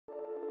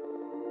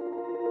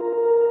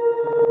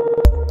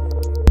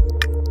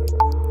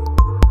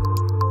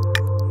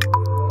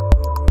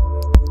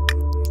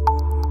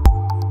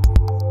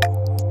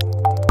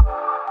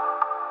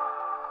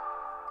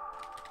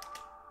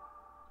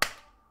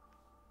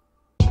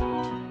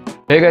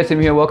Hey guys,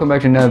 Tim here, welcome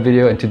back to another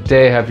video, and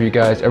today I have for you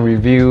guys a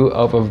review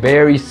of a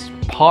very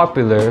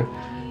popular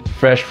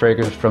fresh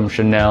fragrance from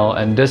Chanel,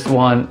 and this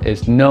one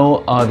is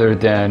no other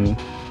than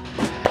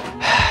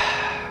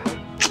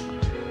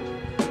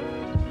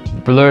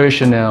Bleu De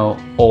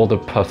Chanel Eau De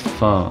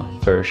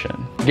Parfum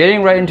version.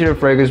 Getting right into the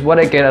fragrance, what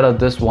I get out of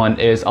this one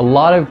is a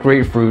lot of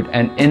grapefruit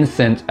and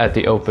incense at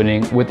the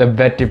opening with a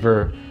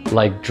vetiver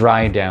like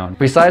dry down.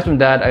 Besides from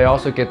that, I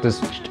also get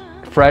this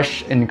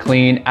fresh and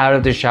clean, out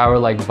of the shower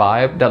like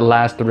vibe that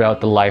lasts throughout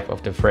the life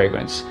of the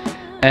fragrance.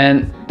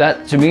 And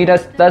that, to me,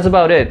 that's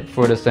about it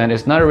for the scent.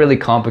 It's not a really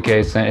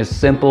complicated scent. It's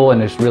simple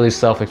and it's really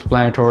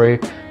self-explanatory,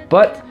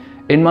 but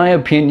in my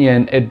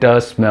opinion, it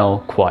does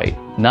smell quite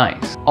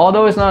nice.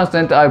 Although it's not a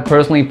scent that I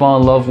personally fall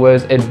in love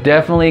with, it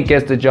definitely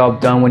gets the job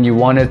done when you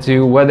want it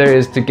to, whether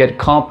it's to get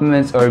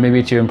compliments or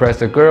maybe to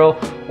impress a girl,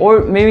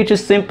 or maybe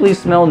just simply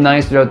smell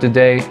nice throughout the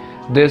day.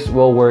 This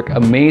will work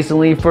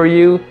amazingly for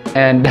you,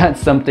 and that's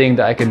something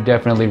that I can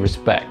definitely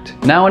respect.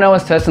 Now, when I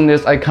was testing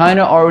this, I kind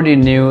of already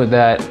knew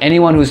that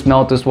anyone who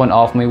smelled this one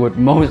off me would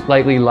most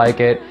likely like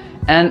it,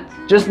 and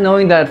just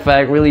knowing that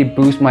fact really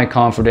boosts my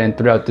confidence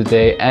throughout the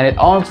day, and it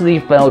honestly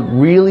felt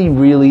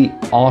really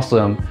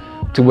awesome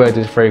to wear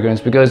this fragrance,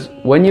 because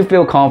when you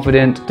feel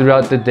confident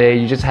throughout the day,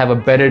 you just have a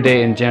better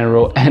day in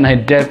general, and I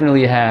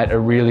definitely had a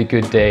really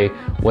good day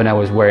when I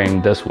was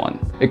wearing this one.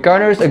 It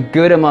garners a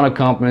good amount of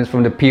compliments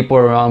from the people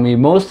around me,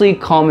 mostly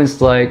comments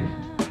like,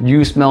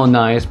 "You smell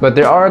nice," but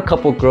there are a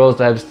couple girls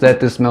that have said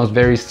this smells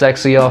very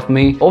sexy off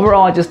me.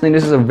 Overall, I just think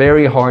this is a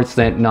very hard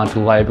scent not to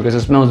like, because it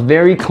smells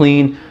very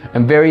clean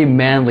and very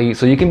manly,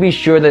 so you can be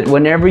sure that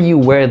whenever you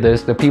wear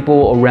this, the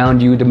people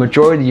around you, the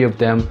majority of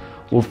them,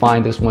 will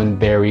find this one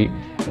very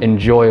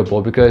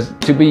enjoyable. Because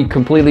to be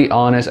completely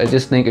honest, I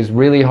just think it's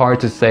really hard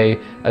to say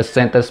a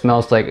scent that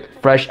smells like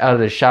fresh out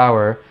of the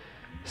shower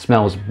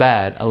smells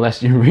bad,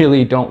 unless you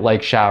really don't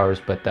like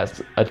showers, but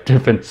that's a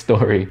different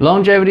story.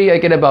 Longevity, I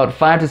get about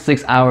 5 to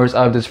 6 hours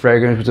out of this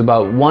fragrance, which is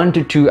about 1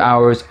 to 2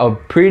 hours of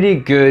pretty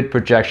good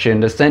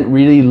projection. The scent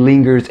really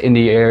lingers in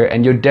the air,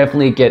 and you'll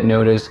definitely get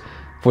noticed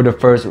for the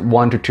first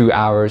 1 to 2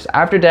 hours.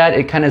 After that,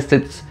 it kind of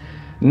sits,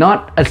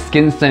 not a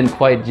skin scent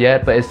quite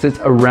yet, but it sits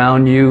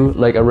around you,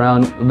 like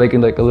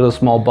in like a little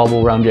small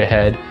bubble around your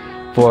head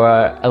for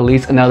at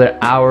least another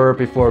hour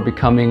before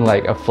becoming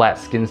like a flat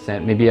skin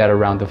scent, maybe at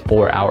around the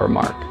 4-hour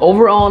mark.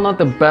 Overall, not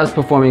the best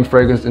performing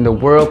fragrance in the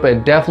world, but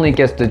it definitely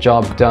gets the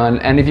job done.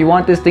 And if you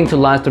want this thing to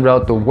last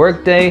throughout the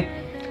workday,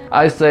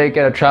 I say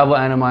get a travel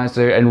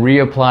atomizer and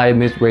reapply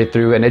midway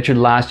through, and it should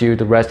last you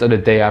the rest of the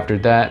day after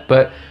that.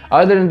 But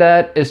other than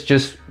that, it's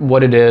just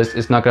what it is.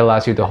 It's not gonna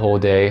last you the whole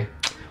day,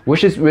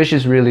 which is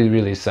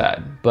really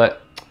sad,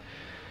 but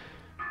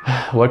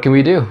what can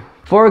we do?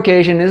 For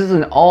occasion, this is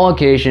an all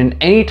occasion.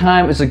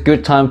 Anytime is a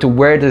good time to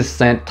wear this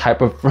scent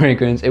type of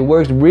fragrance. It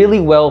works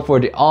really well for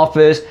the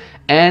office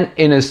and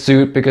in a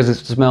suit because it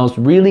smells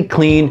really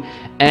clean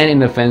and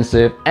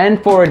inoffensive.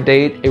 And for a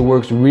date, it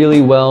works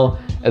really well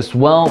as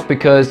well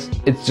because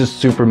it's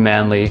just super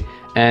manly.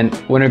 And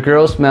when a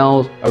girl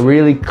smells a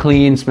really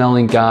clean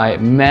smelling guy,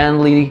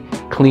 manly,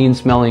 clean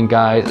smelling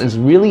guy, it's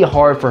really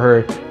hard for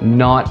her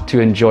not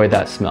to enjoy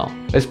that smell.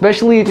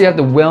 Especially if you have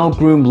the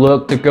well-groomed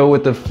look to go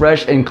with the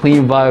fresh and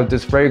clean vibe of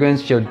this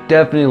fragrance, she'll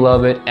definitely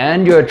love it,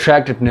 and your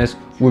attractiveness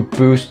would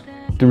boost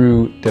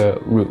through the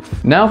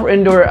roof. Now for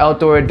indoor or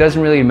outdoor, it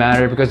doesn't really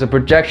matter because the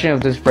projection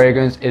of this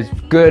fragrance is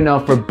good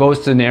enough for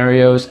both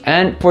scenarios.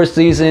 And for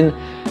season,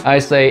 I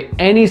say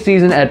any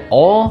season at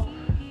all,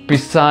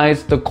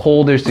 besides the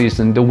colder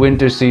season, the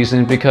winter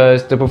season,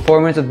 because the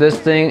performance of this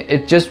thing,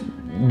 it just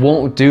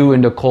won't do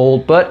in the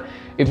cold. But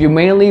if you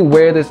mainly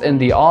wear this in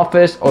the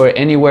office or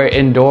anywhere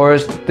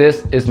indoors,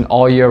 this is an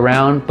all year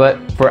round. But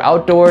for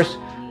outdoors,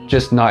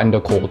 just not in the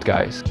cold,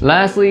 guys.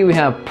 Lastly, we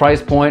have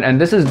price point, and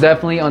this is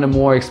definitely on the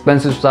more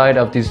expensive side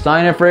of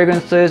designer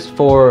fragrances.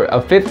 For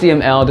a 50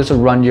 ml, this will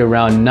run you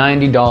around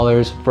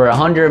 $90. For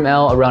 100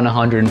 ml, around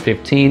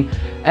 $115.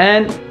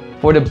 And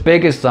for the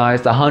biggest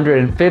size, the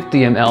 150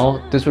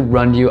 ml, this would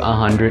run you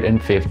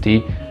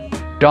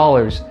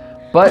 $150.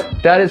 But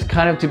that is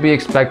kind of to be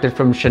expected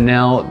from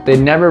Chanel. They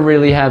never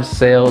really have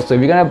sales, so if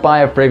you're gonna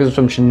buy a fragrance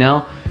from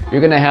Chanel,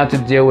 you're gonna have to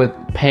deal with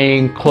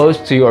paying close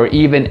to or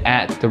even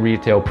at the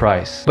retail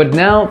price. But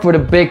now for the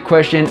big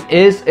question,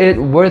 is it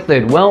worth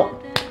it?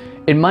 Well,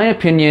 in my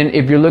opinion,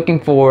 if you're looking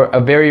for a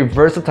very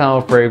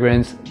versatile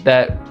fragrance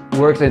that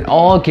works in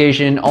all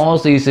occasion, all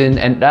season,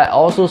 and that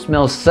also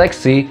smells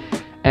sexy,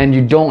 and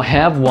you don't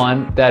have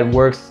one that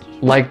works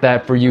like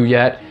that for you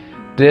yet,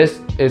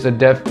 this is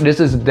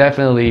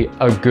definitely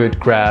a good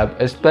grab,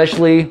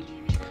 especially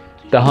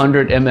the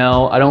 100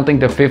 ml. I don't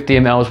think the 50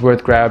 ml is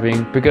worth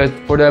grabbing, because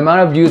for the amount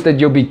of use that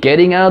you'll be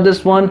getting out of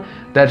this one,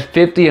 that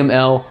 50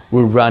 ml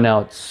will run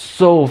out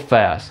so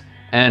fast.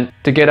 And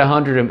to get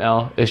 100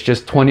 ml, it's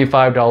just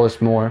 $25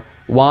 more.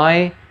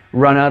 Why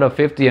run out of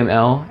 50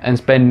 ml and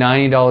spend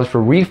 $90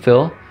 for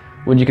refill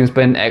when you can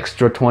spend an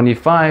extra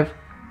 $25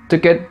 to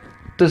get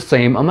the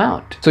same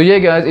amount. So yeah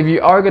guys, if you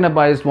are gonna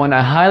buy this one,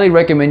 I highly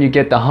recommend you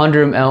get the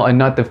 100 ml and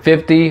not the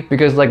 50,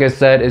 because like I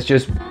said, it's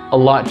just a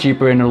lot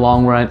cheaper in the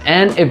long run.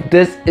 And if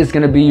this is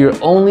gonna be your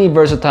only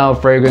versatile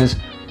fragrance,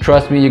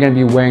 trust me, you're gonna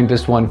be wearing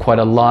this one quite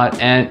a lot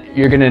and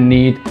you're gonna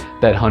need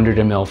that 100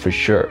 ml for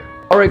sure.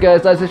 Alright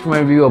guys, that's it for my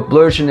review of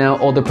Bleu De Chanel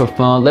Eau de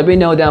Parfum. Let me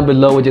know down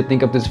below what you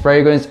think of this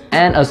fragrance,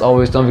 and as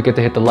always, don't forget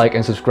to hit the like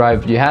and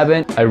subscribe if you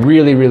haven't. I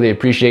really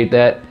appreciate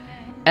that,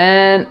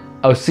 and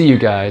I'll see you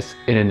guys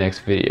in the next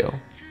video.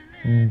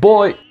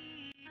 Bye!